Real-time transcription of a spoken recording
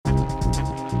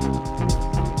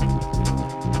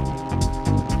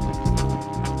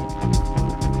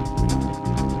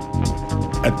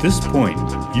At this point,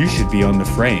 you should be on the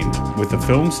frame with a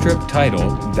film strip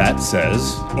title that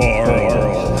says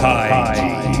Oral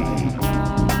Hygiene.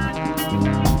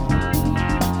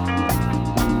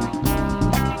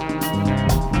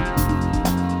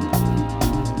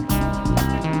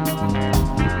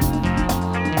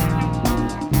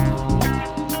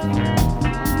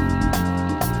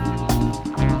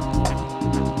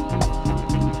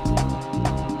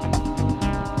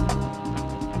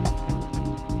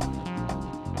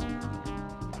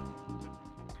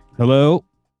 Hello,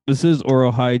 this is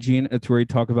Oral Hygiene. It's where we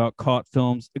talk about caught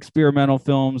films, experimental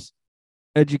films,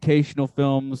 educational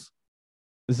films.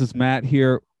 This is Matt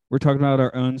here. We're talking about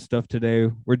our own stuff today.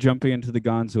 We're jumping into the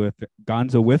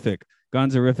Gonzorific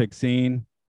scene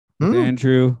with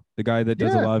Andrew, the guy that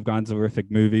does a lot of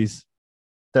Gonzorific movies.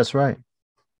 That's right.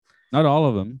 Not all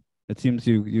of them. It seems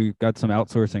you got some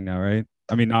outsourcing now, right?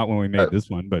 I mean, not when we made this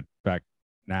one, but back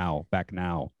now.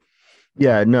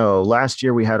 Yeah, no, last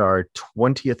year we had our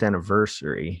 20th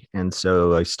anniversary. And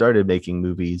so I started making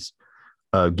movies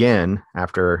again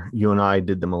after you and I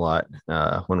did them a lot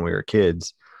when we were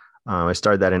kids. I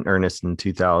started that in earnest in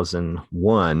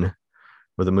 2001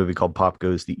 with a movie called Pop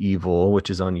Goes the Evil, which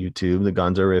is on YouTube, the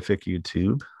Gonzorific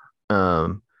YouTube.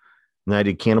 And I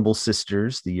did Cannibal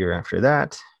Sisters the year after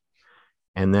that.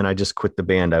 And then I just quit the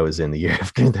band I was in the year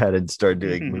after that and started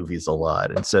doing movies a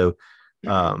lot. And so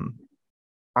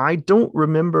I don't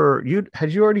remember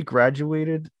had you already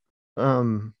graduated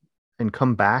and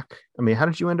come back? I mean, how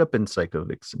did you end up in Psycho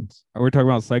Vixens? We're talking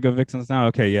about Psycho Vixens now.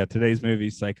 Okay, yeah, today's movie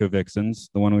Psycho Vixens,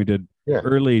 the one we did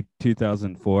early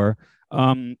 2004.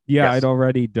 Yes. I'd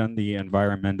already done the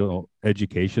environmental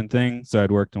education thing, so I'd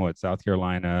worked in South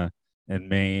Carolina and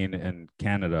Maine and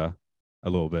Canada a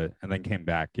little bit, and then came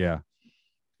back, and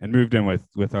moved in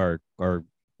with our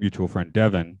mutual friend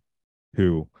Devin,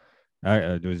 who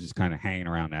I was just kind of hanging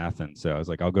around Athens. So I was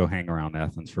like, I'll go hang around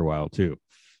Athens for a while too.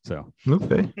 So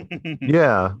okay.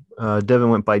 Yeah. Devin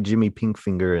went by Jimmy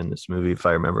Pinkfinger in this movie, if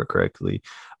I remember correctly.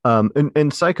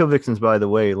 And Psycho Vixens, by the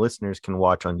way, listeners can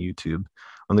watch on YouTube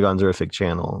on the Gonzorific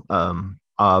channel.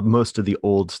 Most of the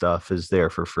old stuff is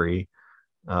there for free.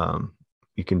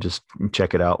 You can just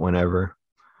check it out whenever.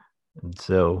 And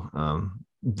so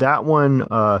that one,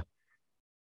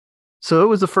 so it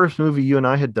was the first movie you and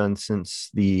I had done since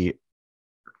the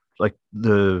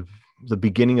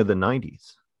beginning of the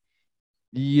 90s.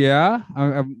 Yeah,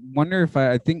 I wonder if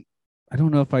I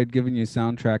don't know if I'd given you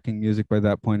soundtracking music by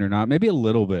that point or not. Maybe a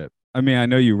little bit. I mean, I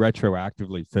know you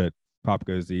retroactively fit Pop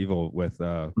Goes the Evil with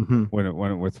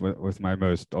with my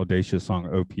most audacious song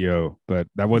OPO, but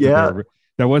that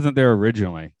wasn't there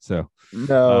originally. So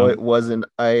no, it wasn't.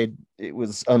 It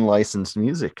was unlicensed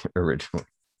music originally.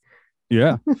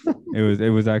 Yeah,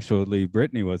 it was actually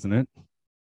Britney, wasn't it?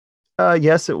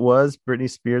 Yes, it was Britney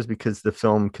Spears, because the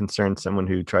film concerns someone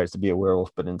who tries to be a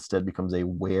werewolf, but instead becomes a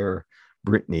were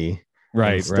Britney.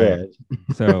 Right. So I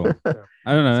don't know. So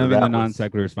I mean, the non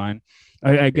sequitur is fine.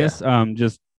 I guess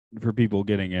just for people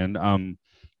getting in,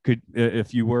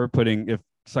 if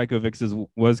Psycho Vixens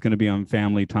was going to be on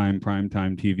Family Time,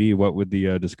 primetime TV, what would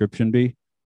the description be?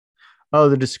 Oh,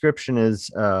 the description is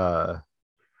what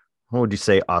would you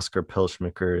say? Oscar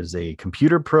Pilschmicker is a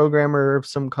computer programmer of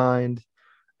some kind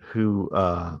who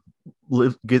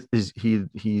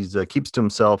keeps to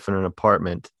himself in an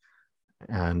apartment,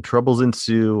 and troubles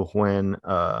ensue when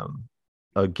a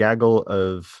gaggle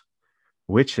of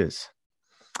witches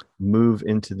move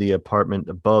into the apartment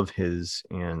above his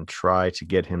and try to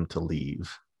get him to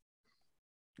leave.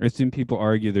 I've seen people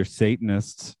argue they're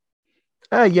Satanists.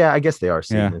 Yeah, I guess they are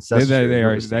Satanists. Yeah, they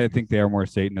are. I think they are more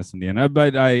Satanists in the end.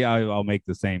 But I'll make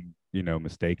the same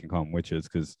mistake and call them witches,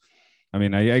 because I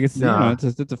mean, I guess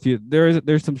it's a few.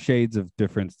 There's some shades of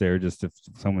difference there. Just if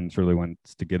someone really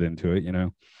wants to get into it,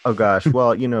 Oh gosh,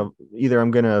 well, either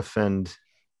I'm going to offend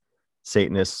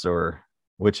Satanists or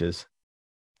witches.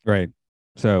 Right.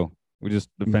 So we just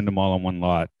defend them all on one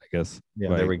lot, I guess.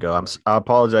 Yeah, there we go. I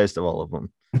apologize to all of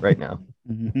them right now.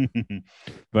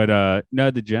 But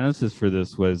no, the genesis for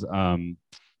this was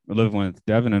living with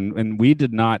Devin, and we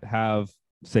did not have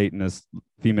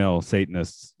female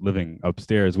Satanists living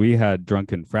upstairs. We had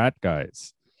drunken frat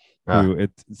guys who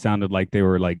it sounded like they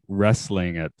were like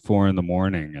wrestling at 4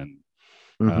 a.m.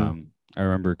 And I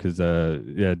remember because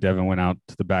Devin went out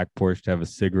to the back porch to have a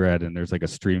cigarette, and there's like a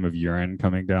stream of urine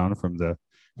coming down from the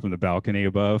balcony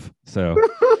above. So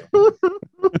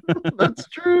that's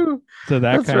true. So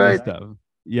that's kind of stuff.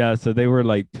 Yeah. So they were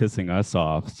like pissing us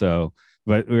off. So,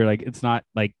 but we were like, it's not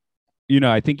like,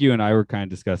 I think you and I were kind of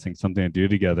discussing something to do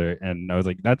together, and I was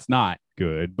like, that's not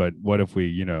good. But what if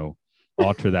we,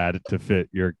 alter that to fit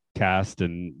your cast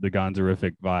and the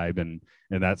Gonzorific vibe and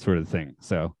that sort of thing.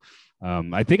 So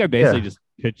I think I basically just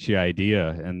pitched the idea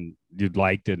and you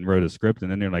liked it and wrote a script,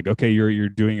 and then they're like, okay, you're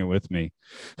doing it with me.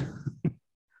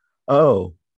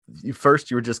 Oh,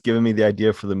 first you were just giving me the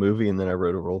idea for the movie, and then I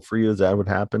wrote a role for you. Is that what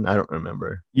happened? I don't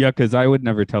remember. Yeah, because I would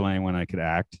never tell anyone I could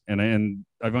act, and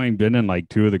I've only been in like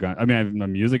two of the guns. I mean, my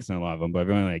music's in a lot of them, but I've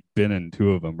only like been in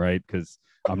two of them, right? Because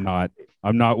I'm not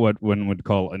what one would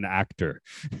call an actor.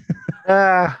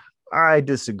 I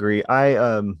disagree.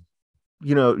 You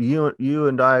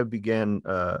and I began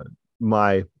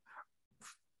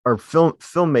our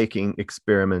filmmaking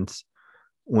experiments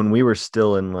when we were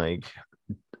still in like,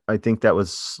 I think that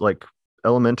was like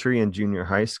elementary and junior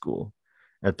high school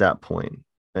at that point.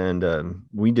 And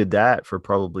we did that for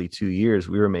probably 2 years.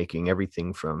 We were making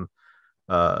everything from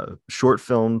short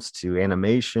films to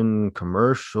animation,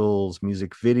 commercials,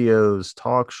 music videos,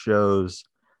 talk shows,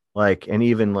 and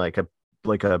even like a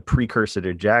precursor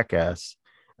to Jackass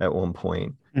at one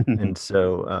point. And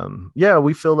so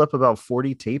we filled up about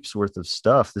 40 tapes worth of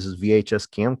stuff. This is VHS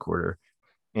camcorder.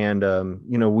 And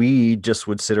we just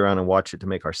would sit around and watch it to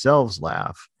make ourselves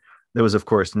laugh. There was, of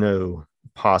course, no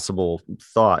possible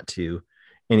thought to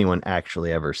anyone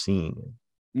actually ever seeing it.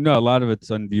 No, a lot of it's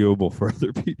unviewable for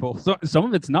other people. So some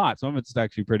of it's not. Some of it's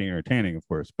actually pretty entertaining, of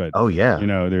course. But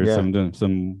there's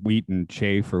some wheat and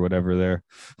chaff or whatever there.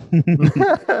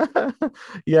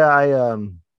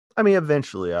 I mean,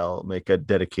 eventually I'll make a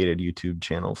dedicated YouTube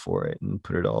channel for it and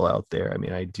put it all out there. I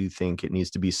mean, I do think it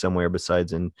needs to be somewhere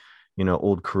besides in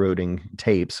old corroding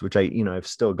tapes, which I've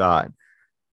still got.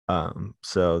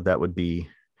 So that would be,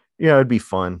 it'd be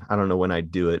fun. I don't know when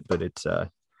I'd do it, but it's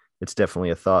definitely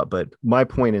a thought. But my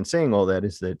point in saying all that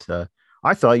is that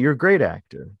I thought you're a great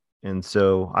actor. And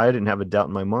so I didn't have a doubt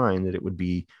in my mind that it would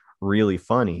be really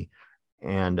funny.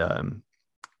 And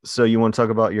so you want to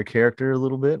talk about your character a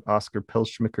little bit, Oscar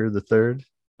Pelschmicker III?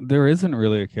 There isn't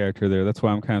really a character there. That's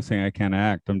why I'm kind of saying I can't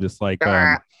act. I'm just like,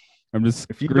 I'm just.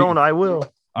 If you don't, I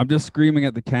will. I'm just screaming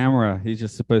at the camera. He's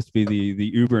just supposed to be the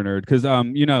uber nerd because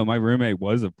my roommate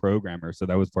was a programmer, so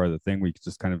that was part of the thing. We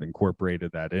just kind of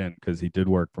incorporated that in because he did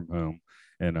work from home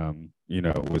and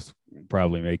was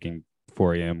probably making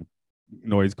 4 a.m.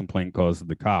 noise complaint calls to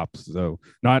the cops. So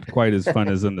not quite as fun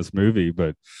as in this movie,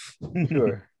 but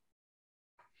sure.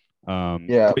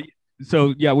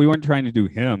 We weren't trying to do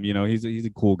him. He's a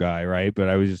cool guy, right? But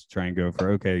I was just trying to go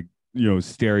for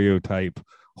stereotype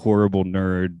horrible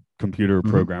nerd computer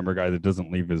programmer guy that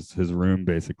doesn't leave his room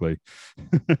basically.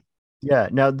 Yeah.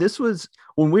 Now this was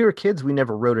when we were kids, we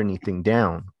never wrote anything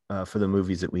down for the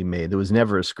movies that we made. There was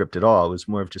never a script at all. It was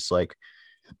more of just like,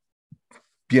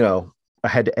 I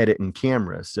had to edit in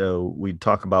camera. So we'd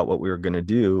talk about what we were going to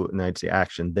do and I'd say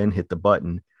action, then hit the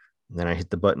button. And then I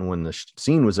hit the button when the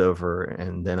scene was over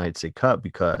and then I'd say cut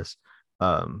because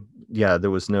there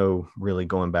was no really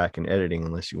going back and editing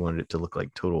unless you wanted it to look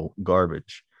like total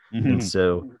garbage. And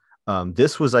so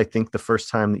this was, I think, the first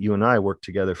time that you and I worked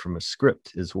together from a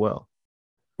script as well.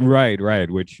 Right.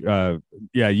 Which, you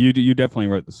definitely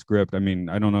wrote the script. I mean,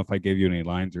 I don't know if I gave you any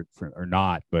lines or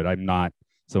not, but I'm not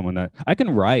someone that I can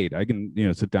write. I can,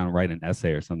 sit down and write an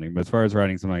essay or something. But as far as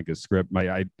writing something like a script,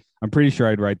 I'm pretty sure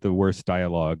I'd write the worst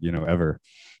dialogue, ever.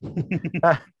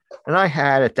 And I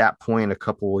had at that point a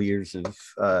couple of years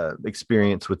of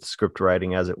experience with script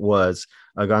writing as it was.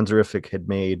 Gonzorific had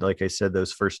made, like I said,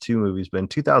 those first 2 movies, but in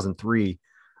 2003,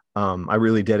 I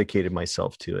really dedicated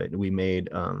myself to it. We made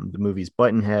the movies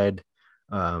Buttonhead,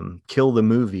 Kill the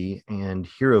Movie, and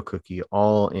Hero Cookie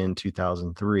all in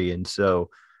 2003. And so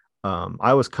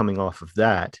I was coming off of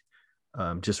that,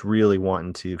 just really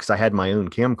wanting to, because I had my own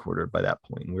camcorder by that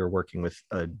point. We were working with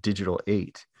a Digital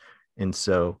 8. And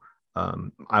so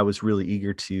I was really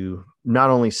eager to not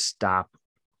only stop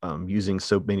using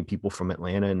so many people from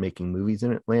Atlanta and making movies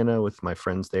in Atlanta with my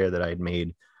friends there that I had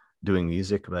made doing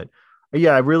music, but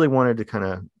I really wanted to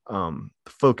kind of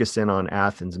focus in on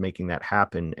Athens, making that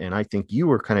happen. And I think you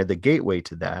were kind of the gateway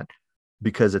to that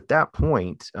because at that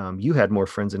point, you had more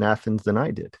friends in Athens than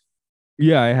I did.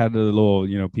 Yeah, I had a little,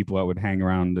 people that would hang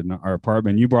around in our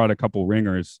apartment. You brought a couple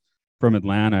ringers from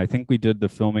Atlanta. I think we did the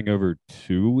filming over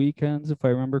 2 weekends, if I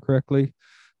remember correctly.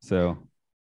 So,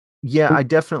 yeah, I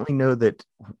definitely know that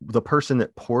the person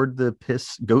that poured the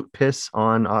goat piss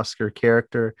on Oscar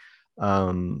character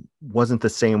wasn't the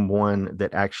same one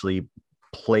that actually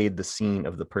played the scene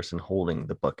of the person holding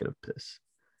the bucket of piss.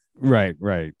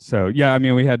 Right. So, yeah, I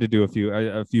mean, we had to do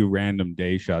a few random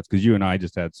day shots because you and I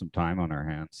just had some time on our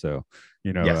hands. So,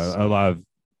 yes. A lot of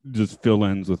just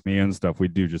fill-ins with me and stuff we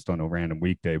do just on a random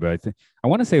weekday. But I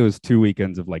want to say it was 2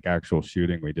 weekends of like actual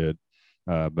shooting we did.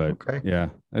 But yeah,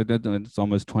 it's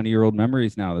almost 20-year-old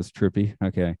memories now. That's trippy.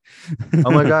 Okay.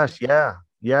 Oh my gosh,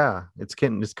 yeah, it's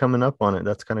coming up on it.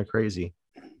 That's kind of crazy.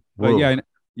 But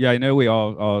yeah, I know we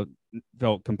all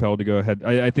felt compelled to go ahead.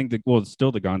 I think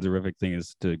still the Gonzorific thing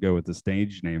is to go with the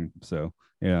stage name. So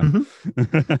yeah.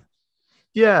 Mm-hmm.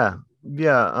 yeah.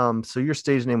 So your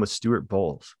stage name was Stuart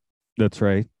Bowles. That's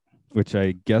right. Which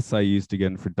I guess I used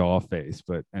again for Dollface,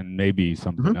 and maybe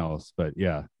something else. But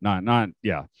yeah, not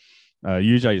yeah.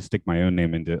 Usually I just stick my own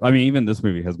name into. I mean, even this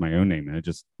movie has my own name in it,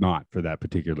 just not for that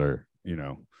particular,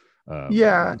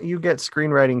 yeah, you get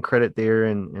screenwriting credit there,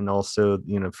 and also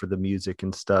for the music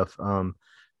and stuff.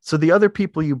 So the other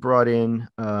people you brought in,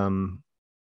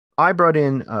 I brought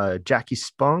in Jackie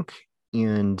Spunk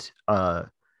and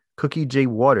Cookie J.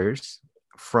 Waters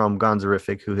from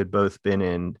Gonzorific, who had both been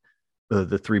in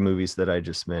the three movies that I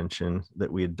just mentioned that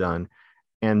we had done,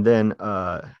 and then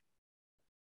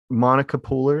Monica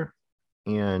Poehler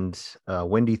and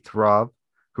Wendy Throb,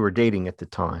 who were dating at the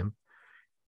time.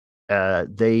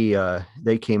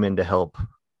 They came in to help.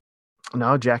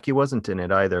 No, Jackie wasn't in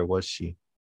it either, was she?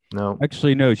 No,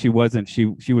 actually, no, she wasn't.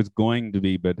 She was going to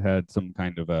be, but had some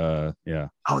kind of yeah.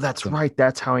 Oh, that's right.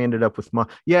 That's how I ended up with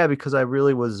yeah, because I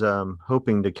really was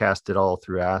hoping to cast it all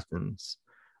through Athens.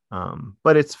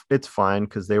 But it's fine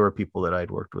because they were people that I'd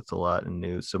worked with a lot and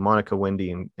knew. So Monica,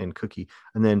 Wendy, and Cookie,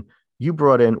 and then you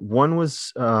brought in one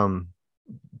was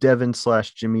Devin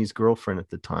 / Jimmy's girlfriend at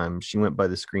the time. She went by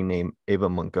the screen name Ava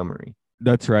Montgomery.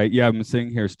 That's right. Yeah, I'm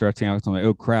sitting here stretching out. I'm like,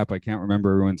 oh crap, I can't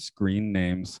remember everyone's screen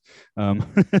names. I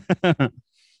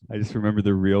just remember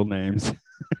the real names.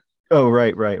 Oh,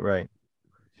 right. I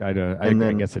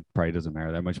guess it probably doesn't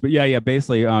matter that much, but yeah.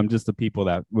 Basically, just the people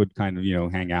that would kind of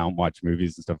hang out and watch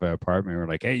movies and stuff at our apartment were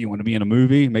like, hey, you want to be in a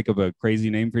movie? Make up a crazy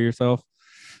name for yourself.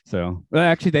 So, well,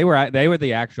 actually, they were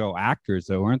the actual actors,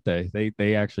 though, weren't they?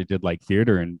 They actually did like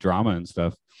theater and drama and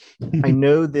stuff. I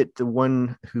know that the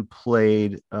one who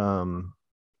played, who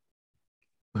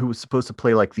was supposed to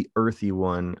play like the earthy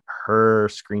one, her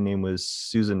screen name was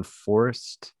Susan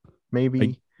Forrest,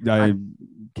 maybe. I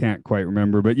can't quite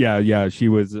remember, but yeah, she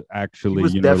was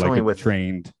actually like a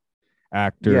trained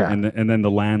actor, and then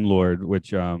the landlord, which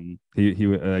he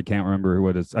I can't remember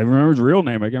what his. I remember his real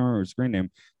name. I can't remember his screen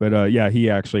name, but yeah, he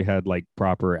actually had like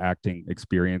proper acting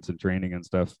experience and training and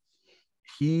stuff.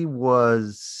 He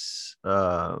was.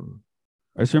 I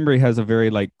just remember he has a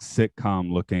very like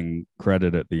sitcom looking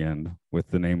credit at the end with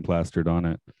the name plastered on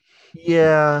it.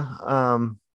 Yeah.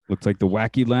 Looks like the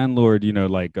wacky landlord,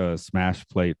 like a smash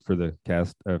plate for the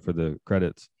cast for the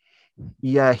credits.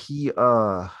 Yeah, he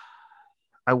I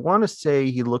want to say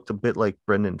he looked a bit like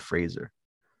Brendan Fraser.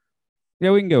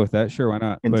 Yeah, we can go with that. Sure, why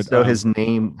not? And so his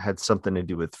name had something to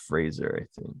do with Fraser,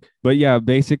 I think. But yeah,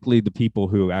 basically the people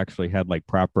who actually had like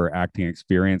proper acting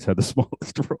experience had the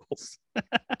smallest roles.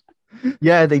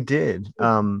 Yeah, they did.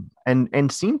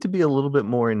 And seemed to be a little bit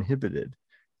more inhibited.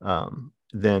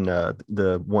 Than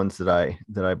the ones that I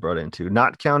brought into,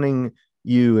 not counting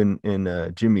you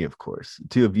and Jimmy, of course.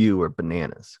 Two of you were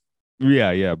bananas.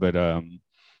 Yeah, but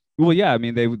well, yeah, I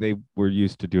mean they were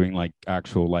used to doing like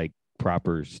actual like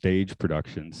proper stage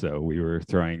production, so we were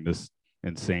throwing this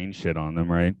insane shit on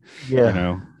them, right?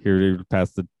 Yeah, here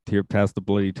pass the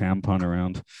bloody tampon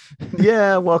around.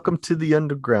 Yeah, welcome to the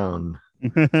underground.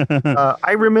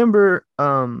 I remember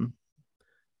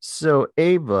so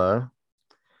Ava,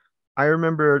 I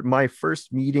remember my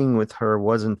first meeting with her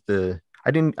wasn't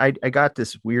I got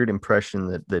this weird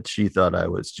impression that she thought I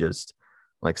was just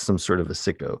like some sort of a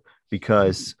sicko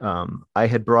because I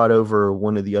had brought over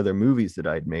one of the other movies that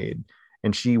I'd made,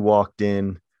 and she walked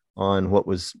in on what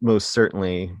was most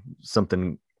certainly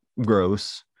something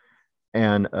gross,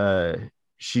 and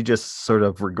she just sort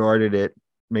of regarded it,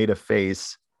 made a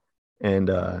face, and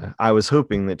I was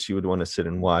hoping that she would want to sit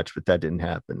and watch, but that didn't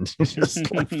happen. She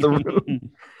just left the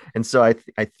room. And so I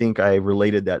think I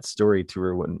related that story to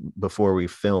her before we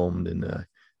filmed,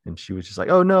 and she was just like,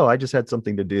 "Oh no, I just had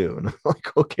something to do." And I'm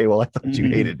like, "Okay, well, I thought you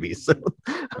hated me." So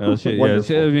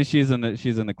she's in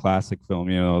the classic film,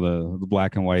 the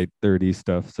black and white 30s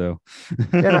stuff. So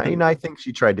and I think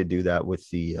she tried to do that with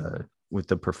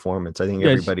the performance. I think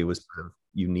everybody was sort of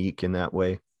unique in that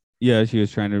way. Yeah, she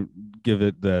was trying to give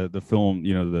it the film,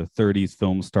 the 30s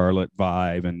film starlet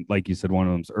vibe, and like you said, one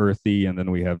of them's earthy, and then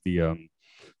we have the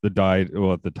dyed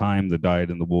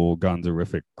in the wool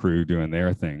Gonzorific crew doing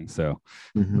their thing. So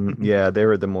yeah, they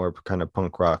were the more kind of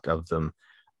punk rock of them.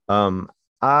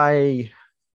 I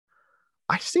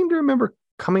seem to remember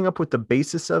coming up with the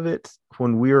basis of it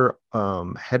when we were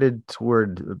headed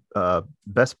toward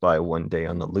Best Buy one day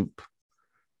on the Loop.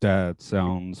 That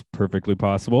sounds perfectly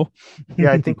possible.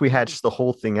 Yeah, I think we hatched the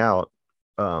whole thing out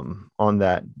on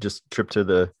that just trip to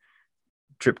the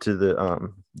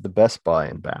Best Buy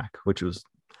and back, which was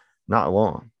not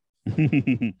long.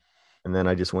 And then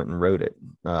I just went and wrote it.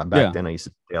 Back then I used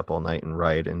to stay up all night and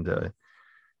write. And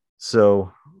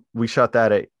so we shot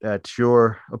that at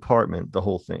your apartment, the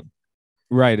whole thing.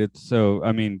 Right. It's so,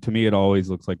 I mean, to me, it always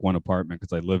looks like one apartment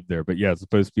because I lived there. But yeah, it's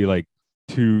supposed to be like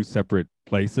two separate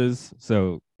places.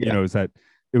 So, you know,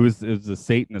 it was the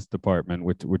Satanist apartment,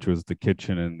 which was the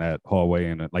kitchen and that hallway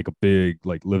and like a big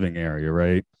like living area,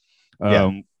 right?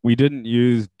 We didn't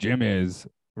use Jimmy's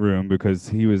room because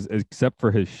he was, except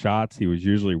for his shots, he was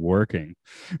usually working.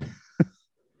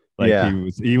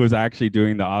 He was actually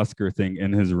doing the Oscar thing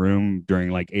in his room during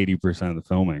like 80% of the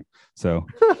filming. So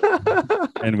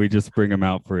and we just bring him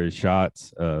out for his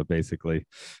shots, basically.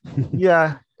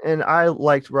 Yeah. And I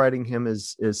liked writing him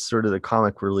as sort of the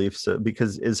comic relief. So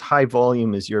because as high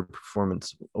volume as your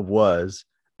performance was,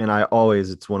 and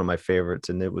it's one of my favorites.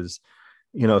 And it was,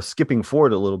 you know, skipping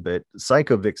forward a little bit,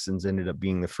 Psycho Vixens ended up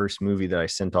being the first movie that I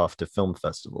sent off to film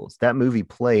festivals. That movie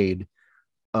played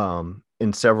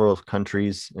in several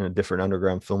countries in different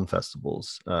underground film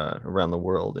festivals around the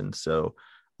world. And so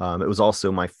it was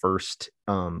also my first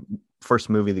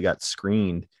movie that got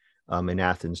screened in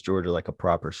Athens, Georgia, like a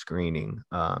proper screening.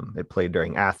 It played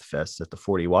during Athfest at the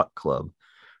 40 Watt Club,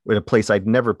 with a place I'd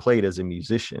never played as a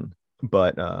musician,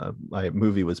 but my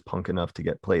movie was punk enough to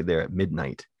get played there at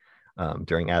midnight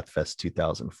during Athfest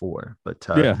 2004. But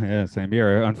yeah, same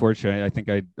here. Unfortunately, I think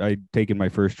I'd taken my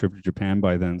first trip to Japan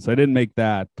by then, so I didn't make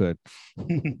that. But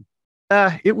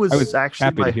I was actually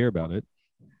happy to hear about it.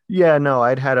 Yeah, no,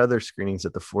 I'd had other screenings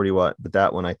at the 40 Watt, but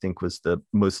that one I think was the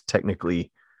most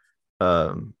technically.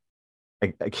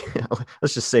 I can't,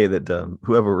 let's just say that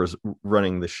whoever was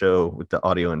running the show with the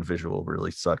audio and visual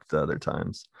really sucked the other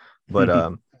times.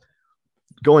 But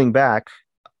going back,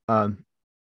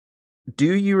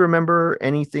 do you remember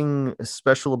anything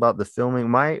special about the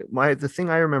filming? The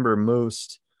thing I remember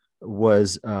most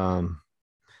was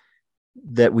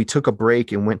that we took a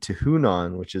break and went to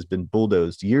Hunan, which has been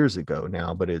bulldozed years ago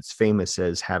now, but it's famous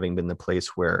as having been the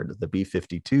place where the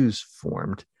B-52s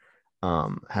formed,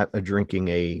 drinking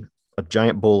a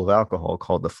giant bowl of alcohol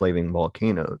called the Flaming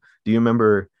Volcano. Do you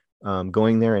remember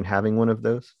going there and having one of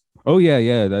those? Oh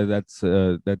yeah.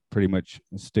 That pretty much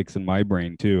sticks in my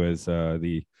brain too as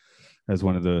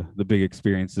one of the big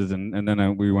experiences. And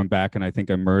then we went back and I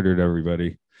think I murdered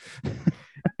everybody.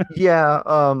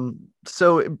 Yeah.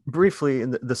 So briefly,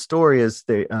 the story is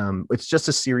it's just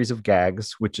a series of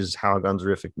gags, which is how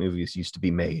Gonzorific movies used to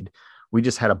be made. We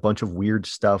just had a bunch of weird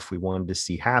stuff we wanted to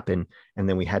see happen, and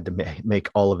then we had to make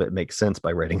all of it make sense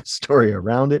by writing a story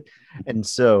around it. And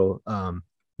so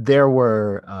there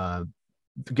were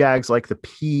gags like the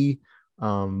pee.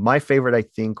 My favorite, I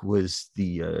think, was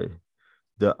the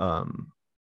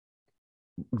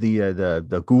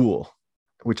ghoul,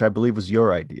 which I believe was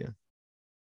your idea.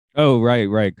 Oh,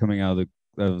 right. Coming out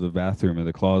of the bathroom or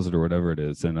the closet or whatever it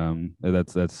is. And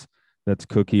that's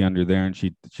Cookie under there, and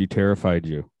she terrified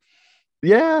you.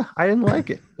 Yeah, I didn't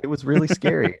like it. It was really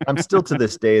scary. I'm still to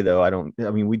this day though.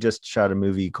 We just shot a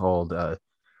movie called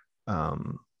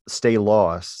Stay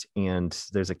Lost, and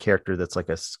there's a character that's like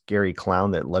a scary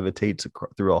clown that levitates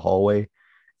through a hallway.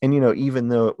 And even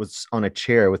though it was on a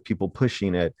chair with people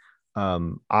pushing it,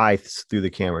 I through the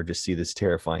camera just see this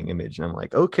terrifying image, and I'm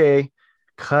like, okay,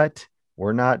 cut.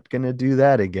 We're not gonna do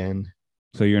that again.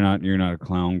 So you're not a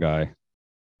clown guy.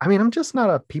 I'm just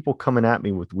not a people coming at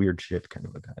me with weird shit kind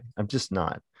of a guy. I'm just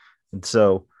not. And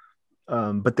so,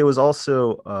 but there was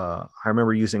also, I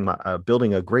remember using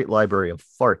building a great library of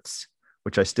farts,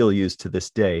 which I still use to this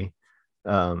day,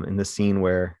 in the scene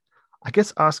where I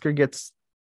guess Oscar gets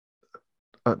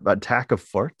an attack of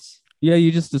farts. Yeah,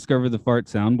 you just discovered the fart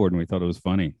soundboard and we thought it was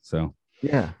funny. So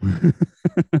yeah.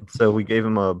 So we gave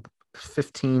him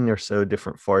 15 or so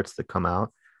different farts that come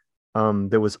out.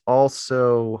 There was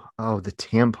also the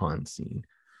tampon scene.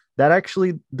 That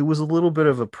actually, there was a little bit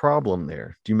of a problem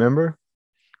there. Do you remember?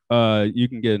 You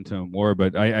can get into more,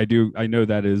 but I know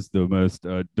that is the most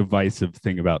divisive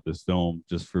thing about this film,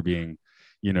 just for being,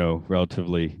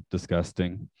 relatively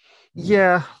disgusting.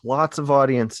 Yeah, lots of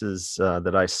audiences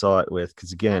that I saw it with,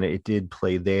 because again, it did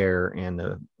play there, and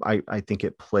I think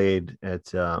it played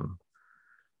at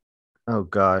oh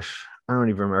gosh, I don't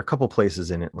even remember, a couple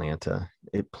places in Atlanta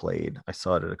it played. I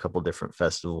saw it at a couple different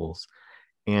festivals,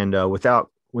 and without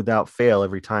fail,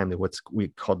 every time that what's we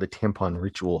called the tampon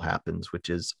ritual happens, which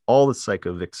is all the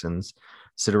Psycho Vixens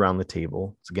sit around the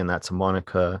table. So again, that's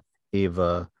Monica,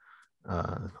 Ava,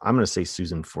 I'm going to say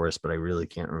Susan Forrest, but I really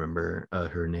can't remember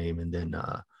her name, and then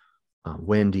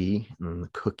Wendy, and then the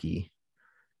Cookie.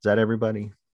 Is that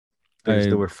everybody?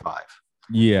 There were 5.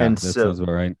 Yeah, and that sounds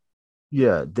about right.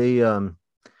 Yeah, they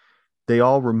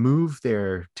all removed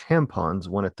their tampons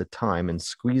one at the time and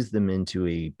squeezed them into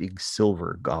a big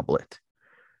silver goblet.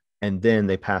 And then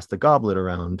they passed the goblet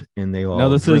around, and they all. Now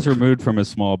this is removed from a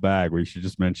small bag. We should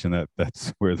just mention that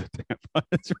that's where the tampon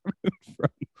is removed from.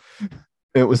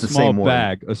 It was the same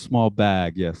bag, a small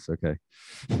bag. Yes. Okay.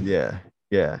 Yeah.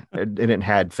 And it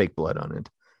had fake blood on it.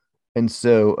 And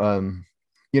so,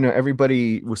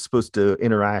 everybody was supposed to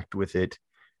interact with it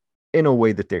in a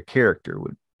way that their character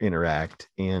would interact.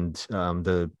 And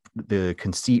the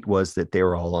conceit was that they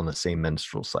were all on the same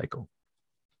menstrual cycle.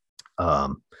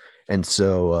 And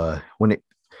so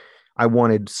I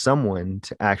wanted someone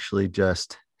to actually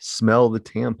just smell the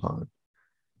tampon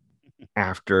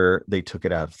after they took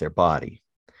it out of their body.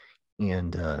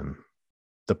 And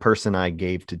the person I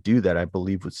gave to do that, I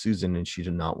believe, was Susan, and she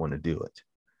did not want to do it.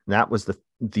 And that was the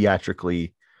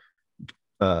theatrically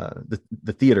the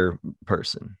theater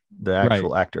person, the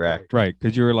actual actor. Right,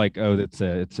 because you were like, oh, it's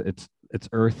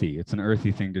earthy. It's an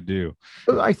earthy thing to do.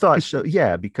 I thought so,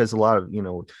 yeah, because a lot of,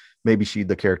 maybe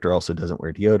the character also doesn't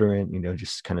wear deodorant,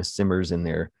 just kind of simmers in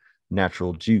their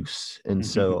natural juice. And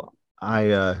so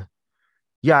I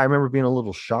remember being a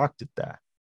little shocked at that.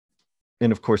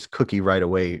 And of course, Cookie right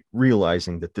away,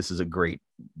 realizing that this is a great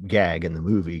gag in the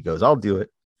movie, goes, I'll do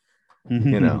it.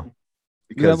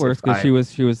 Because that worked,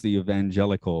 because she was the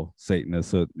evangelical Satanist,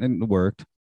 so it worked.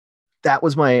 That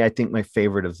was I think my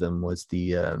favorite of them was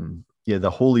the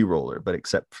holy roller, but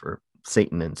except for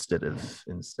Satan instead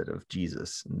of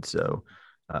Jesus. And so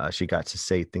she got to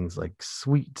say things like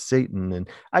sweet Satan, and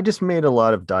I just made a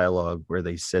lot of dialogue where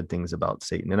they said things about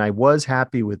Satan. And I was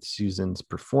happy with Susan's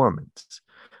performance.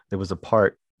 There was a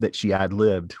part that she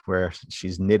ad-libbed where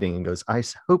she's knitting and goes, I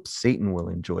hope Satan will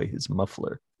enjoy his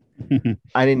muffler.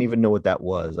 I didn't even know what that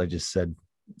was. I just said,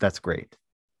 that's great.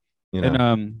 And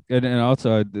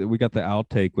also we got the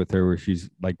outtake with her where she's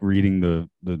like reading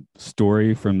the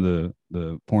story from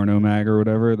the porno mag or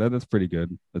whatever. That's pretty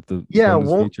good. At the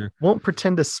won't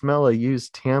pretend to smell a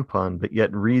used tampon, but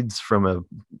yet reads from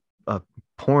a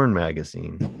porn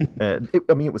magazine.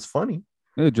 It was funny.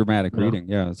 Dramatic reading.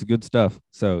 Yeah, it's good stuff.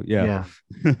 So yeah.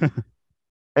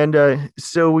 And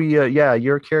so we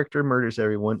your character murders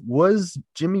everyone. Was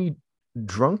Jimmy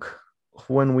drunk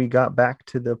when we got back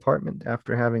to the apartment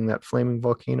after having that flaming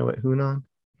volcano at Hunan?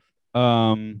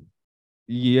 Honestly,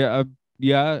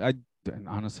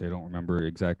 I don't remember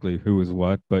exactly who was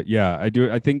what, but yeah, I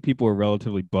do. I think people were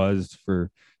relatively buzzed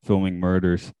for filming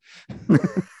murders.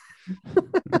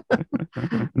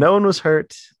 No one was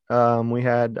hurt. We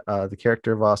had the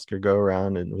character of Oscar go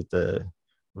around and with the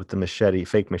machete,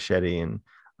 fake machete, and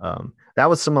that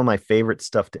was some of my favorite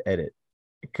stuff to edit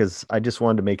because I just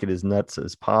wanted to make it as nuts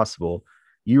as possible.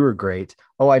 You were great.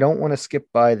 Oh, I don't want to skip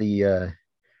by the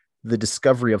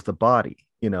discovery of the body.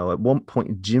 At one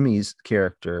point, Jimmy's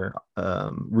character,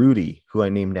 Rudy, who I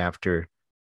named after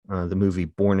the movie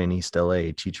Born in East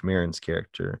LA, Cheech Marin's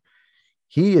character,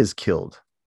 he is killed.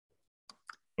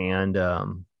 And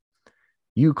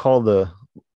you call the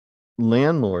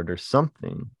landlord or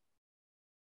something.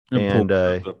 And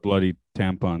the bloody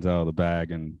tampons out of the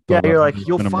bag, and you're like,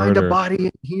 you'll find a body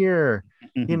in here.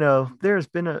 There's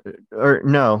been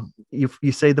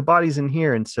you say the body's in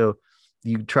here, and so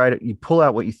you pull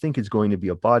out what you think is going to be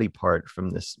a body part from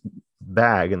this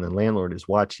bag, and the landlord is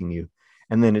watching you,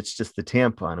 and then it's just the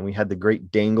tampon, and we had the great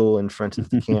dangle in front of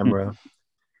the camera.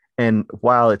 And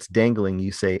while it's dangling,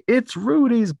 you say, it's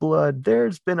Rudy's blood.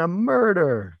 There's been a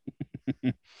murder.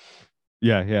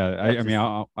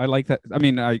 Yeah. I like that. I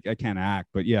mean, I can't act,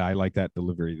 but yeah, I like that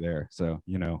delivery there. So,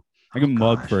 I can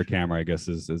mug for a camera, I guess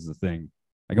is the thing.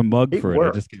 I can mug for it.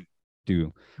 I just can't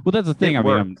do. Well, that's the thing.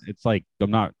 It's like,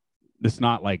 it's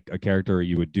not like a character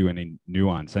you would do any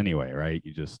nuance anyway, right?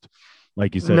 You just,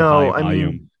 like you said, high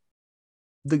volume.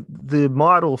 The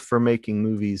model for making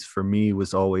movies for me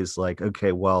was always like,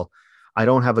 okay, well, I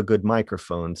don't have a good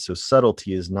microphone, so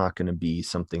subtlety is not going to be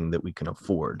something that we can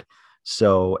afford.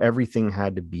 So everything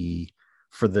had to be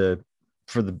for the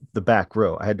back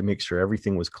row. I had to make sure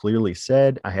everything was clearly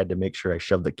said. I had to make sure I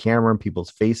shoved the camera in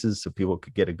people's faces so people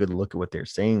could get a good look at what they're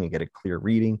saying and get a clear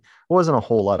reading. It wasn't a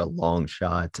whole lot of long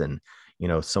shots and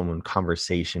someone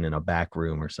conversation in a back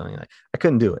room or something. I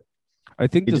couldn't do it. I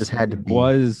think it just had to be.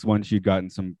 Was once you'd gotten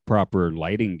some proper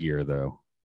lighting gear though.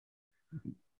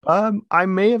 I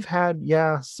may have had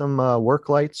some work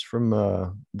lights from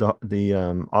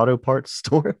the auto parts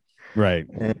store. Right.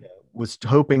 And was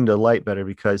hoping to light better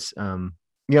because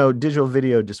digital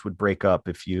video just would break up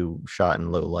if you shot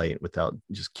in low light without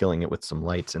just killing it with some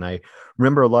lights. And I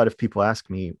remember a lot of people ask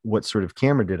me what sort of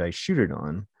camera did I shoot it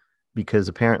on, because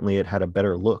apparently it had a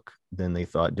better look than they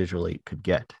thought Digital 8 could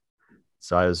get.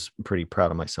 So I was pretty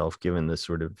proud of myself given this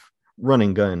sort of run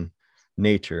and gun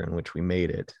nature in which we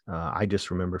made it. I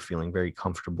just remember feeling very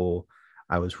comfortable.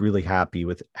 I was really happy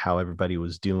with how everybody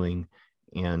was doing.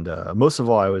 And most of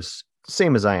all, I was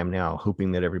same as I am now,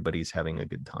 hoping that everybody's having a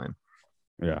good time.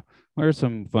 Yeah. Here's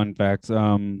some fun facts.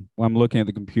 When I'm looking at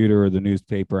the computer or the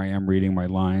newspaper, I am reading my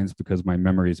lines because my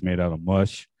memory is made out of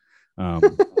mush.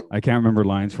 I can't remember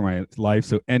lines for my life.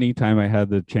 So anytime I had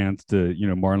the chance to,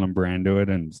 Marlon Brando it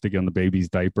and stick it on the baby's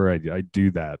diaper, I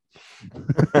do that.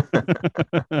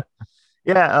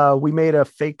 Yeah. We made a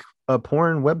fake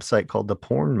porn website called the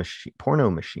Porno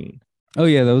Machine. Oh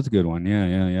yeah, that was a good one.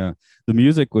 Yeah. The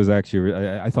music was actually,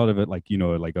 I thought of it like,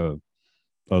 like a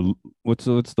what's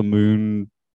the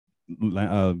moon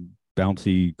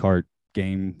bouncy cart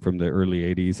game from the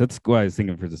early 80s. That's what I was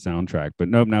thinking for the soundtrack, but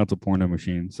nope, now it's a porno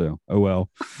machine, so oh well.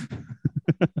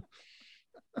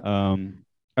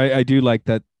 I do like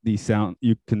that the sound,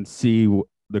 you can see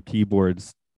the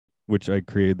keyboards which I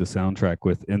created the soundtrack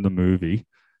with in the movie.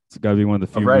 It's got to be one of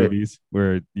the few movies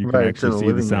where you can actually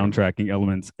see the soundtracking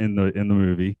elements in the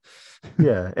movie.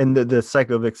 Yeah, and the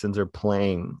Psycho Vixens are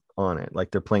playing on it,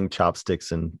 like they're playing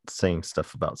chopsticks and saying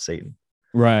stuff about Satan.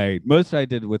 Right. Most I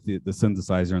did with the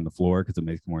synthesizer on the floor because it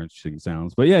makes more interesting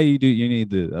sounds. But yeah, you need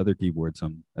the other keyboards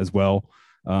as well.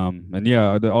 And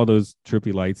yeah, all those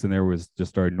trippy lights in there was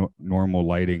just our normal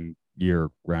lighting year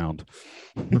round.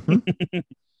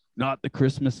 Not the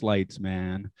Christmas lights,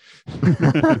 man.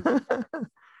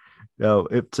 No,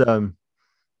 it's I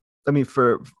mean,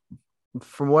 from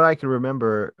what I can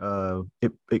remember,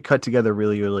 it cut together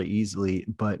really, really easily.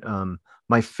 But one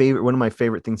of my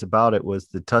favorite things about it was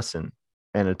the Tussin,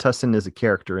 and a Tussin is a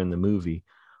character in the movie.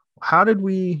 What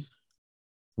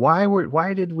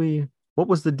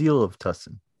was the deal of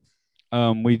Tussin?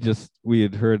 We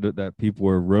had heard that people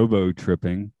were robo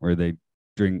tripping, where they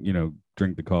drink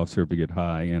the cough syrup to get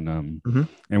high, and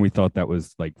and we thought that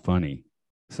was like funny,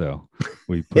 so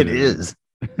we put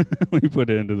we put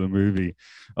it into the movie.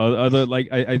 Although,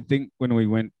 like, I think when we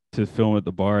went to film at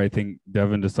the bar, I think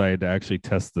Devin decided to actually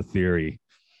test the theory.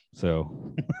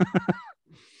 So,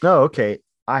 oh, okay.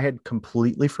 I had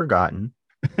completely forgotten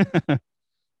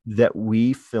that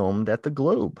we filmed at the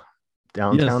Globe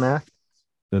downtown Athens.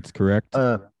 That's correct.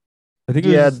 I think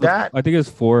it was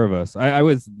 4 of us. I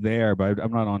was there, but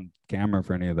I'm not on camera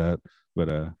for any of that.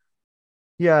 But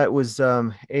yeah, it was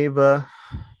Ava,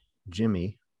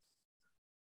 Jimmy,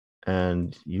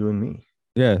 and you and me.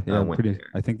 Yeah.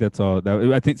 I think that's all.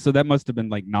 I think so. That must have been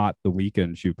like not the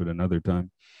weekend shoot, but another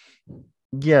time.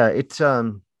 Yeah, it's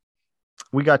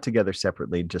we got together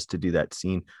separately just to do that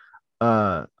scene.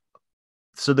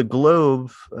 So the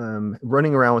Globe,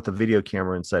 running around with a video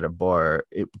camera inside a bar,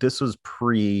 this was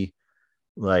pre,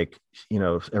 like,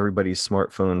 everybody's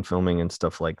smartphone filming and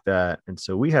stuff like that. And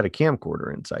so we had a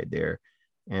camcorder inside there.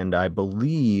 And I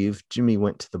believe Jimmy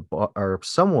went to the bar, or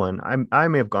someone, I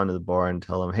may have gone to the bar and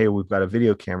tell him, hey, we've got a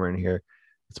video camera in here.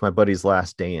 It's my buddy's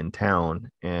last day in town,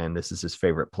 and this is his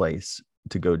favorite place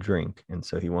to go drink. And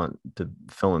so he wanted to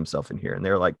film himself in here. And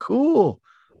they're like, cool.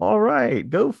 All right,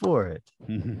 go for it.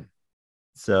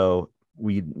 So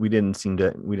we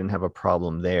didn't have a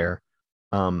problem there.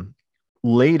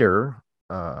 Later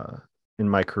in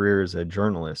my career as a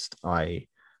journalist, I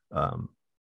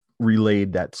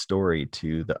relayed that story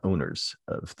to the owners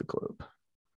of the Globe.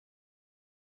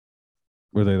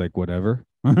 Were they like, whatever?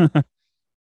 I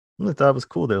thought it was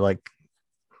cool. They're like,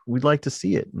 we'd like to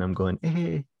see it. And I'm going,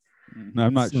 hey. No,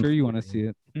 I'm not sure you want to see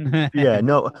it. Yeah,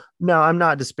 no, I'm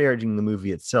not disparaging the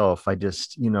movie itself. I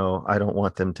just, I don't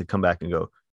want them to come back and go,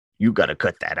 you got to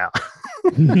cut that out.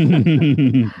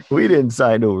 We didn't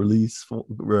sign no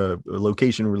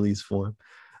location release form.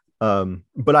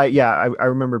 But I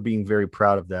remember being very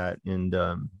proud of that. And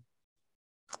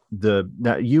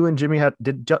now you and Jimmy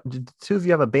did the two of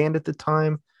you have a band at the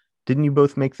time? Didn't you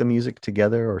both make the music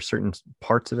together or certain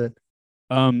parts of it?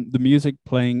 The music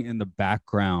playing in the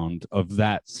background of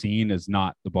that scene is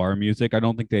not the bar music. I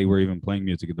don't think they were even playing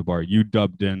music at the bar. You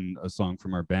dubbed in a song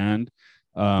from our band.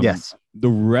 Yes. The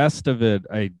rest of it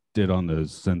I did on the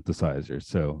synthesizer.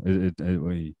 So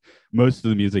most of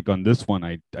the music on this one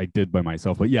I did by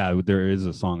myself. But yeah, there is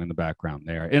a song in the background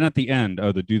there. And at the end,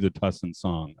 the Do the Tussin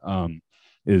song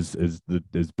is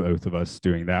both of us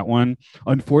doing that one.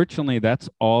 Unfortunately, that's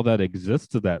all that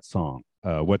exists of that song.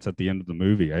 What's at the end of the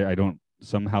movie? I don't.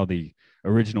 Somehow the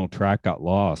original track got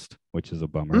lost, which is a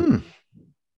bummer.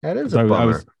 That is a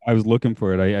bummer. I was looking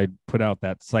for it. I put out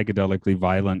that psychedelically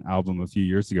violent album a few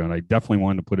years ago, and I definitely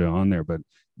wanted to put it on there, but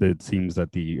it seems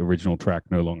that the original track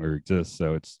no longer exists.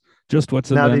 So it's just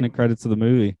what's in the credits of the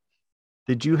movie.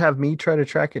 Did you have me try to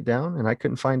track it down and I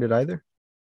couldn't find it either?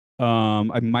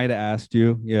 I might have asked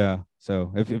you. Yeah.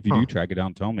 So if you do track it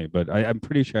down, tell me. But I'm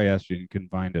pretty sure I asked you and you couldn't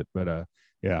find it. But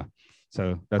yeah.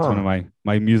 So that's one of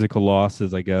my musical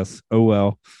losses, I guess. Oh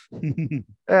well.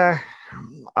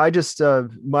 I just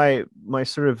my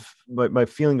sort of my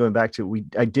feeling going back to it,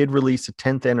 I did release a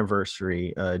 10th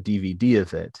anniversary DVD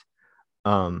of it,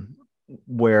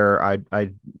 where I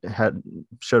had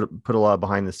put a lot of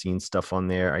behind the scenes stuff on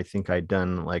there. I think I'd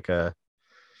done like an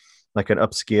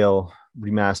upscale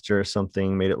remaster or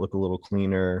something, made it look a little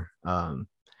cleaner,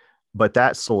 but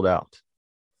that sold out.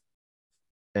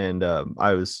 And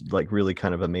I was like really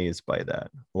kind of amazed by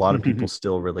that. A lot of people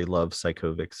still really love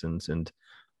Psycho Vixens, and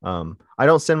I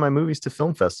don't send my movies to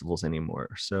film festivals anymore.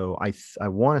 So I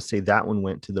want to say that one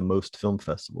went to the most film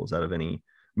festivals out of any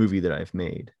movie that I've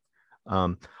made.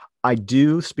 I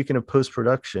do, speaking of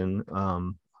post-production,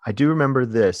 I do remember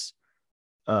this,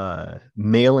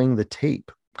 mailing the tape,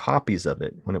 copies of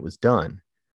it when it was done,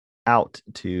 out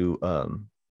to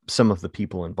some of the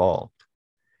people involved.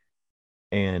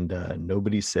 And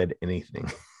nobody said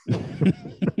anything.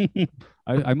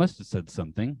 I must have said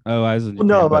something. Oh, I was in Japan,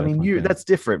 no, I mean, that's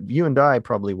different. You and I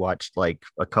probably watched like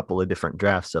a couple of different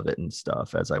drafts of it and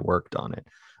stuff as I worked on it.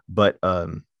 But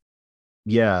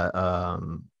yeah,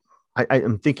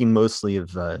 I'm thinking mostly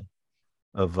of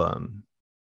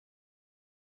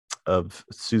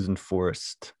Susan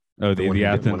Forrest. Oh, the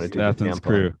Athens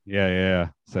crew. Yeah.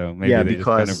 So maybe they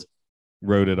because just kind of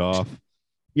wrote it off.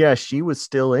 Yeah, she was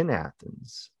still in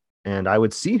Athens, and I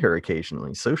would see her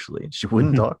occasionally socially. She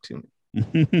wouldn't talk to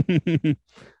me.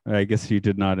 I guess she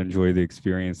did not enjoy the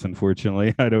experience,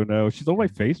 unfortunately. I don't know. She's on my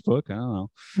Facebook. I don't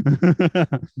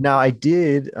know. Now, I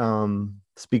did,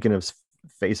 speaking of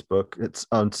Facebook, it's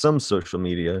on some social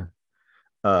media.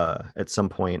 At some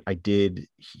point, I did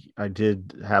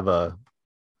have a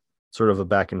sort of a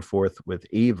back and forth with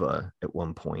Ava at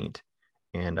one point.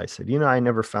 And I said, I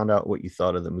never found out what you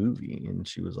thought of the movie. And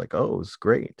she was like, oh, it was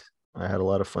great. I had a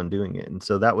lot of fun doing it. And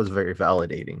so that was very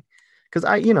validating because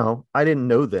I didn't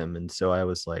know them. And so I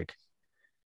was like,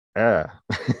 are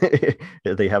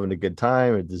they having a good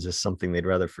time? Or is this something they'd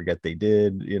rather forget they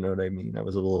did? You know what I mean? I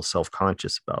was a little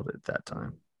self-conscious about it at that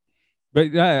time.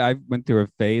 But yeah, I went through a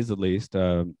phase at least.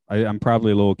 I'm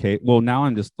probably a little well, now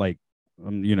I'm just like,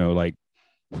 like,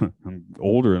 I'm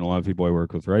older than a lot of people I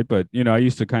work with, right? But I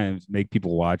used to kind of make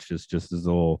people watch this just as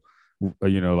a little,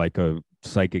 like a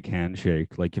psychic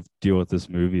handshake, like if deal with this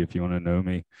movie if you want to know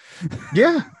me.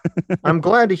 Yeah, I'm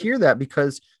glad to hear that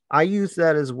because I use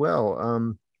that as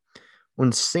well.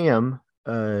 When Sam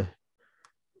and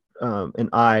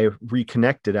I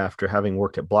reconnected after having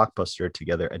worked at Blockbuster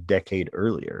together a decade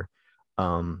earlier,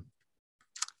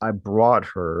 I brought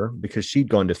her because she'd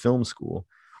gone to film school.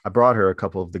 I brought her a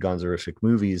couple of the Gonzo-rific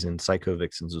movies, and Psycho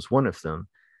Vixens was one of them.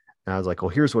 And I was like, well,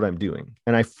 here's what I'm doing.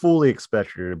 And I fully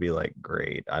expected her to be like,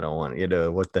 great, I don't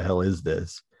want, what the hell is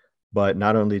this? But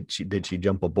not only did she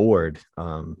jump aboard,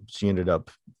 she ended up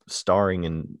starring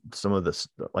in some of this,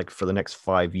 like for the next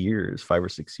 5 or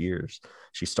 6 years,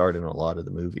 she starred in a lot of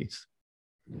the movies.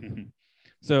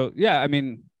 So, yeah, I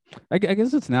mean, I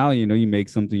guess it's now, you make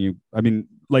something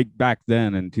like back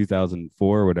then in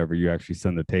 2004 or whatever, you actually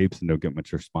send the tapes and don't get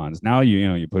much response. Now,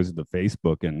 you post it to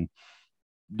Facebook and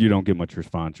you don't get much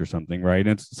response or something, right?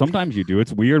 And sometimes you do.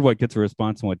 It's weird what gets a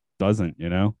response and what doesn't,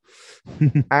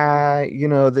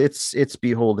 it's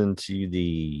beholden to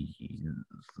the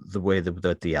way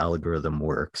that the algorithm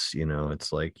works.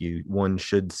 It's like one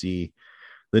should see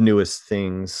the newest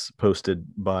things posted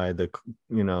by the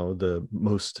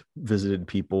most visited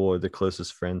people or the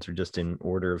closest friends, or just in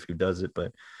order of who does it.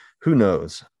 But who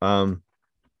knows?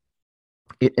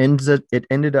 It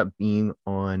ended up being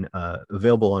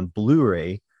available on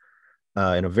Blu-ray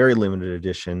in a very limited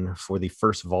edition for the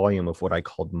first volume of what I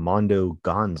called Mondo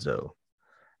Gonzo.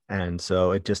 And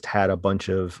so it just had a bunch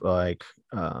of I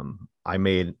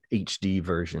made HD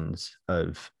versions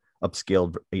of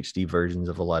upscaled HD versions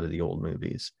of a lot of the old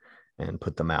movies and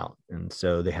put them out. And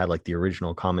so they had like the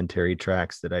original commentary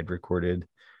tracks that I'd recorded,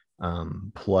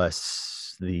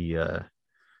 plus the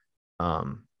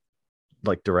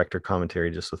like director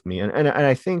commentary just with me. And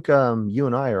I think you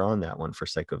and I are on that one for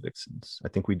Psycho Vixens. I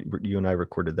think you and I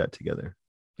recorded that together.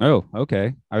 Oh,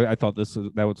 okay. I thought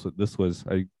that was what this was.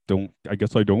 I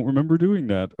guess I don't remember doing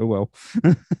that. Oh well.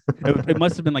 it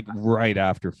must have been like right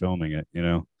after filming it,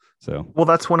 So, well,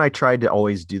 that's when I tried to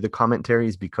always do the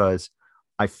commentaries because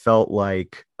I felt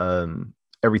like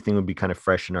everything would be kind of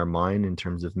fresh in our mind in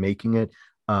terms of making it.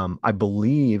 I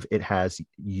believe it has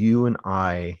you and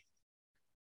I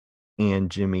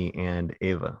and Jimmy and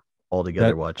Ava all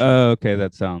together watching. Oh, okay,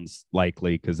 that sounds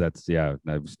likely because that's I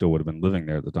still would have been living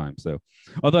there at the time. So,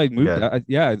 although I moved, I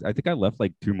think I left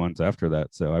like 2 months after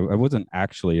that, so I wasn't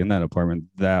actually in that apartment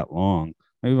that long,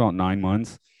 maybe about 9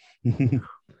 months.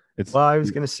 Well, I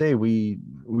was going to say we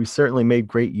certainly made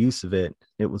great use of it.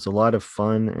 It was a lot of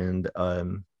fun, and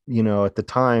at the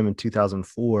time in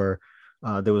 2004,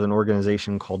 there was an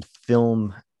organization called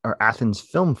Athens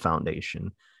Film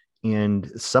Foundation,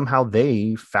 and somehow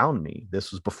they found me.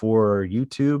 This was before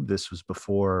YouTube. This was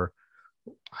before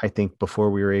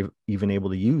we were even able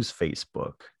to use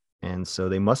Facebook, and so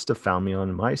they must have found me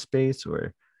on MySpace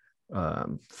or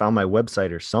found my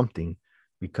website or something,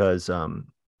 because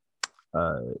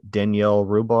Danielle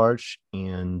Robarch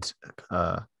and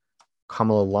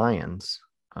Kamala Lyons.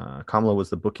 Kamala was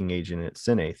the booking agent at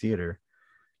Cine Theater.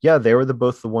 Yeah, they were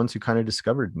both the ones who kind of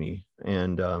discovered me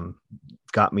and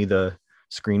got me the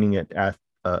screening at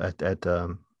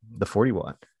the 40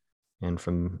 Watt. And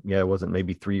it wasn't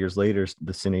maybe 3 years later,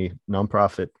 the Cine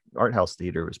nonprofit art house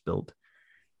theater was built,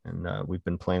 and we've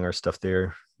been playing our stuff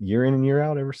there year in and year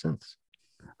out ever since.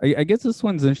 I guess this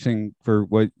one's interesting for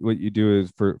what you do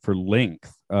is for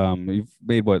length. You've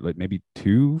made like maybe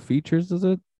 2 features, is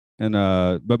it? And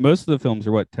but most of the films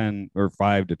are 10 or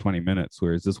 5 to 20 minutes,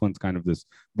 whereas this one's kind of this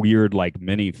weird like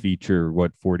mini feature,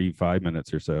 45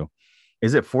 minutes or so.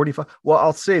 Is it 45? Well,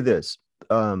 I'll say this.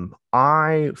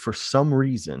 I, for some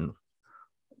reason,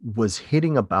 was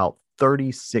hitting about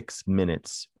 36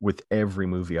 minutes with every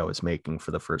movie I was making for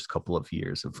the first couple of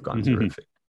years of Gonzerific.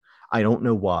 I don't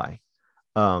know why.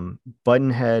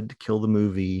 Buttonhead, Kill the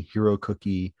Movie, Hero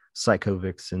Cookie, Psycho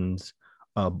Vixens,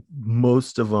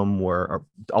 most of them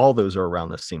all those are around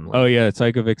the same length. Oh yeah,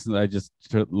 Psycho Vixens, I just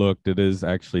looked, it is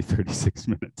actually 36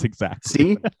 minutes exactly.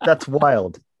 See, that's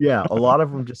wild. Yeah, a lot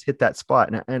of them just hit that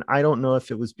spot, and I don't know if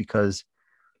it was because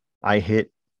I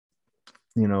hit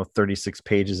 36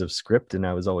 pages of script and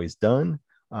I was always done.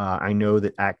 I know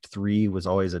that Act 3 was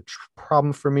always a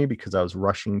problem for me because I was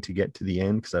rushing to get to the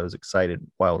end because I was excited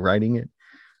while writing it.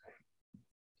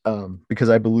 Because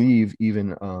I believe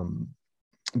even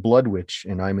Blood Witch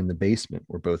and I'm in the Basement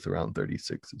were both around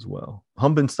 36 as well.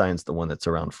 Humbenstein's the one that's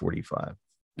around 45.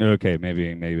 Okay,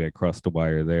 maybe I crossed the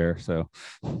wire there. So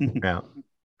yeah.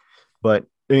 But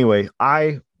anyway,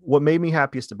 what made me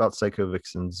happiest about Psycho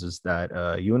Vixens is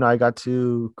that you and I got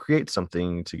to create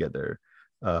something together,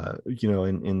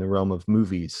 in the realm of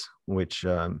movies, which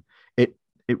it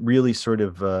really sort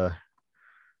of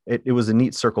it was a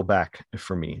neat circle back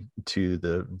for me to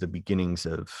the beginnings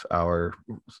of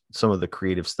some of the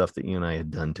creative stuff that you and I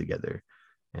had done together.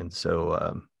 And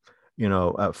so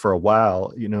for a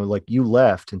while, like you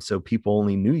left, and so people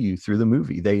only knew you through the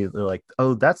movie. They're like,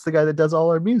 oh, that's the guy that does all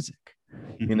our music,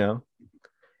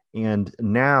 And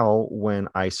now when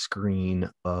I screen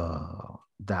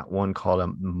that one called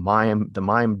The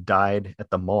Mime Died at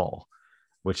the Mall,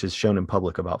 which is shown in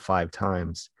public about 5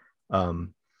 times,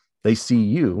 they see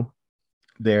you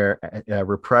there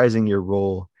reprising your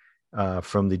role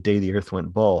from The Day the Earth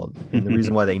Went Bald. And the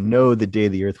reason why they know The Day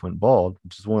the Earth Went Bald,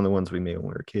 which is one of the ones we made when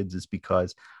we were kids, is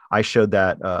because I showed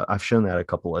that. I've shown that a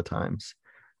couple of times.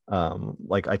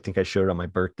 Like I think I showed it on my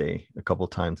birthday a couple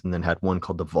of times, and then had one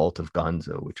called The Vault of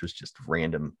Gonzo, which was just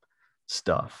random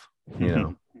stuff,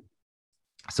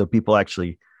 So people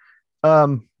actually,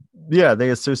 they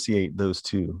associate those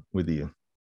two with you.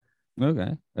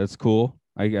 Okay, that's cool.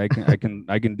 I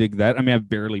can dig that. I mean, I've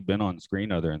barely been on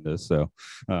screen other than this, so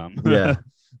yeah.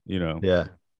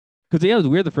 Because it was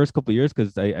weird the first couple of years,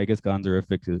 because I guess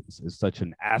Gonzerific is such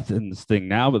an Athens thing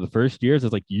now, but the first years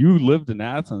it's like you lived in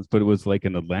Athens, but it was like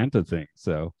an Atlanta thing.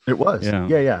 So it was,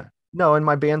 yeah. No, and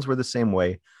my bands were the same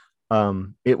way.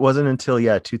 It wasn't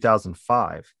until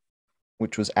 2005,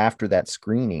 which was after that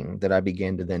screening, that I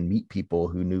began to then meet people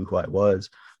who knew who I was.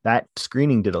 That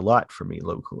screening did a lot for me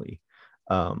locally.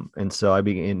 And so I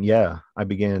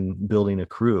began building a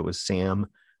crew. It was Sam,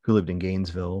 who lived in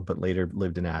Gainesville, but later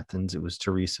lived in Athens. It was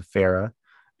Teresa Farah,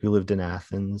 who lived in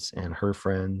Athens, and her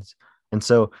friends. And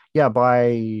so,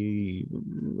 by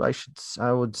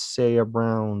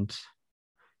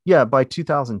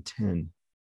 2010,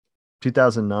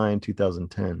 2009,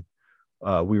 2010,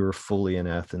 we were fully an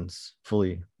Athens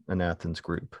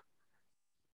group.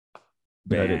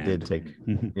 Band. But it did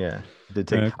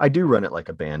take, I do run it like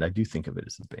a band. I do think of it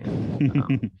as a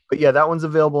band. But that one's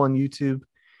available on YouTube,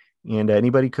 and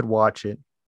anybody could watch it.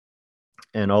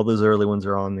 And all those early ones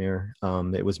are on there.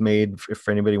 It was made, if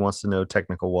anybody wants to know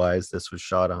technical wise, this was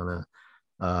shot on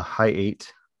a Hi8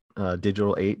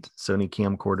 digital 8 Sony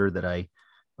camcorder that I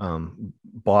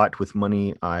bought with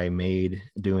money I made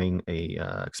doing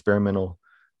a experimental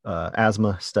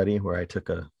asthma study, where I took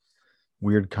a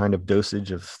weird kind of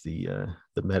dosage of the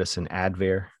medicine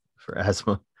Advair for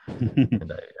asthma.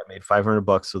 And I made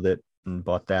 $500 with it and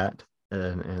bought that,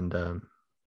 and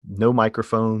no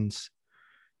microphones,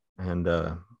 and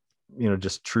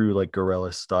just true like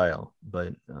Gorillaz style.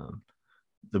 But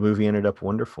the movie ended up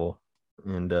wonderful,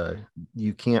 and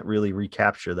you can't really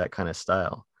recapture that kind of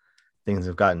style. Things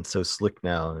have gotten so slick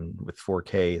now, and with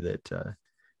 4K that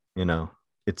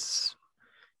it's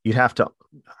you'd have to.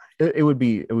 It would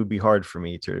be hard for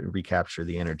me to recapture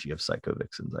the energy of Psycho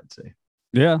Vixens, I'd say.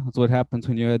 Yeah, that's what happens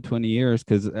when you had 20 years.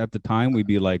 Because at the time we'd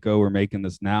be like, oh, we're making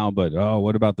this now, but oh,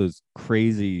 what about those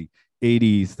crazy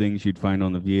 80s things you'd find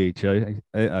on the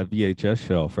VHS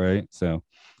shelf, right? So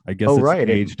I guess it's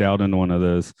aged out into one of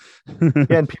those. Yeah,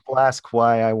 and people ask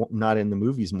why I'm not in the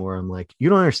movies more. I'm like, you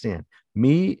don't understand.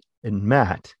 Me and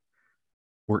Matt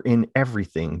were in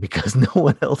everything because no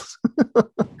one else.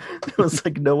 It was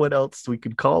like no one else we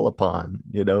could call upon.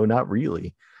 Not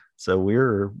really. So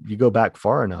you go back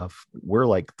far enough, we're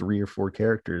like 3 or 4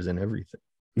 characters in everything.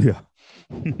 Yeah.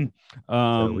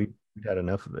 So we had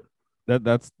enough of it.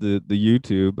 That's the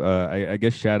YouTube. I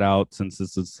guess shout out, since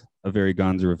this is a very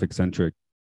Gonzorific centric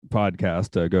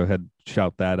podcast. Go ahead,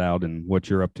 shout that out and what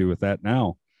you're up to with that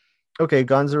now. Okay,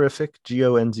 Gonzorific,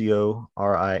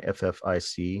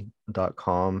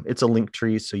 GONZORIFFIC.com. It's a link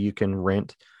tree, so you can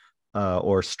rent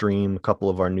or stream a couple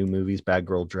of our new movies, Bad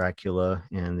Girl Dracula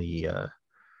and the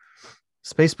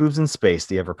Space Boobs in Space,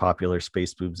 the ever popular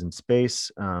Space Boobs in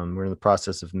Space. We're in the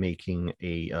process of making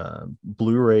a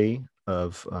Blu-ray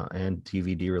of and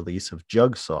DVD release of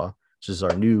Jigsaw, which is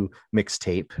our new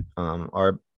mixtape.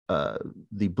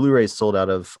 The Blu-ray is sold out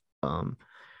of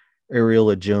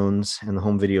Ariola Jones and the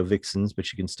Home Video Vixens,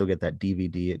 but you can still get that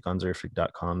DVD at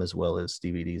gonzorific.com, as well as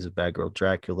DVDs of Bad Girl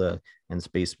Dracula and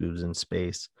Space Boobs in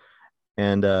Space.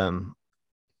 And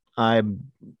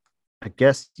I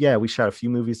guess, yeah, we shot a few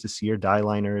movies this year. Die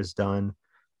Liner is done.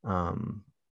 And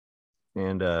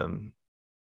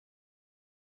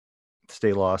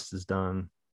Stay Lost is done.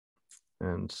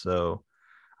 And so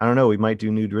I don't know, we might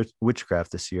do Nude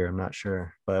Witchcraft this year. I'm not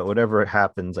sure, but whatever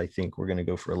happens, I think we're going to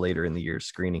go for a later in the year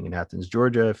screening in Athens,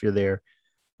 Georgia. If you're there,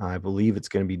 I believe it's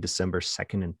going to be December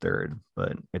 2nd and 3rd,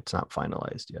 but it's not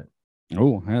finalized yet.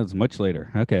 Oh, that's much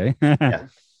later. Okay. Yeah.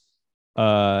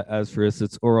 As for us,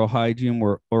 it's Oral Hygiene.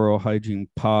 We're Oral Hygiene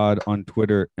Pod on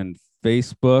Twitter and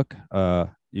Facebook.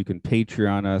 You can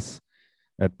Patreon us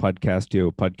at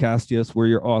Podcastius, where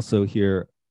you're also here,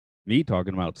 me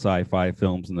talking about sci-fi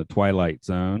films in the Twilight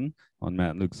Zone on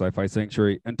Matt and Luke Sci-Fi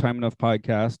Sanctuary and Time Enough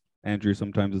Podcast. Andrew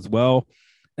sometimes as well,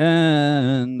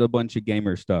 and a bunch of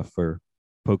gamer stuff for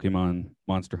Pokemon,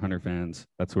 Monster Hunter fans,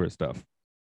 that sort of stuff.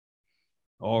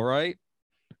 All right,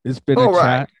 it's been a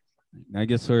chat. I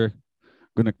guess we're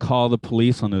gonna call the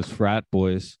police on those frat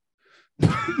boys,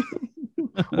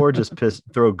 or just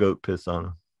throw goat piss on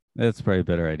them. That's probably a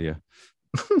better idea.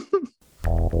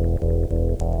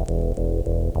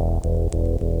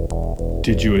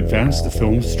 Did you advance the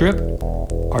film strip?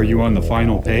 Are you on the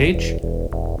final page?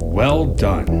 Well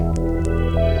done.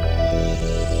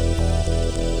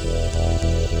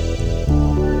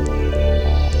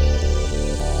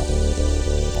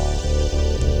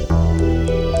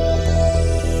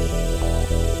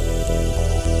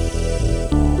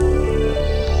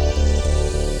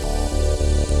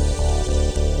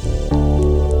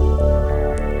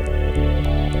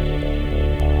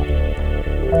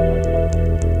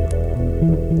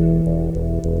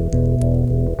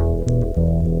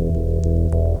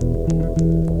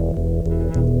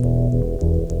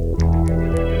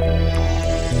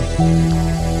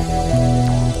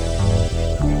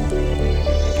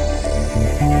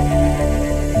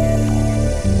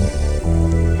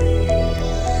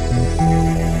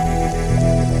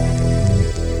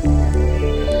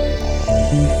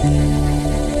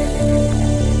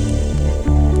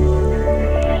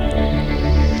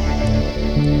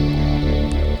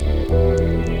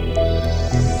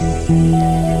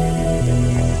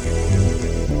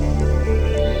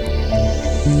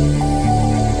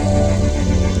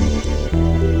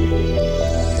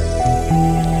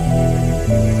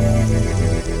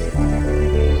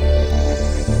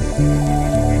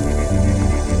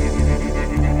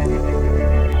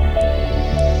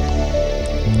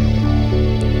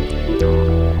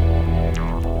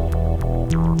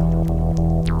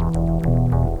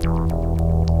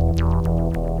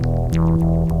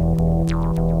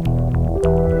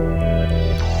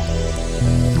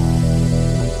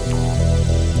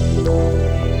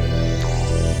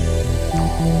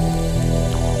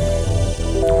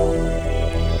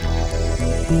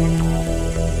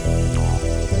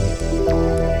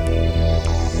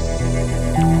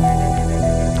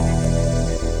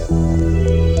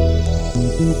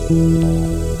 you.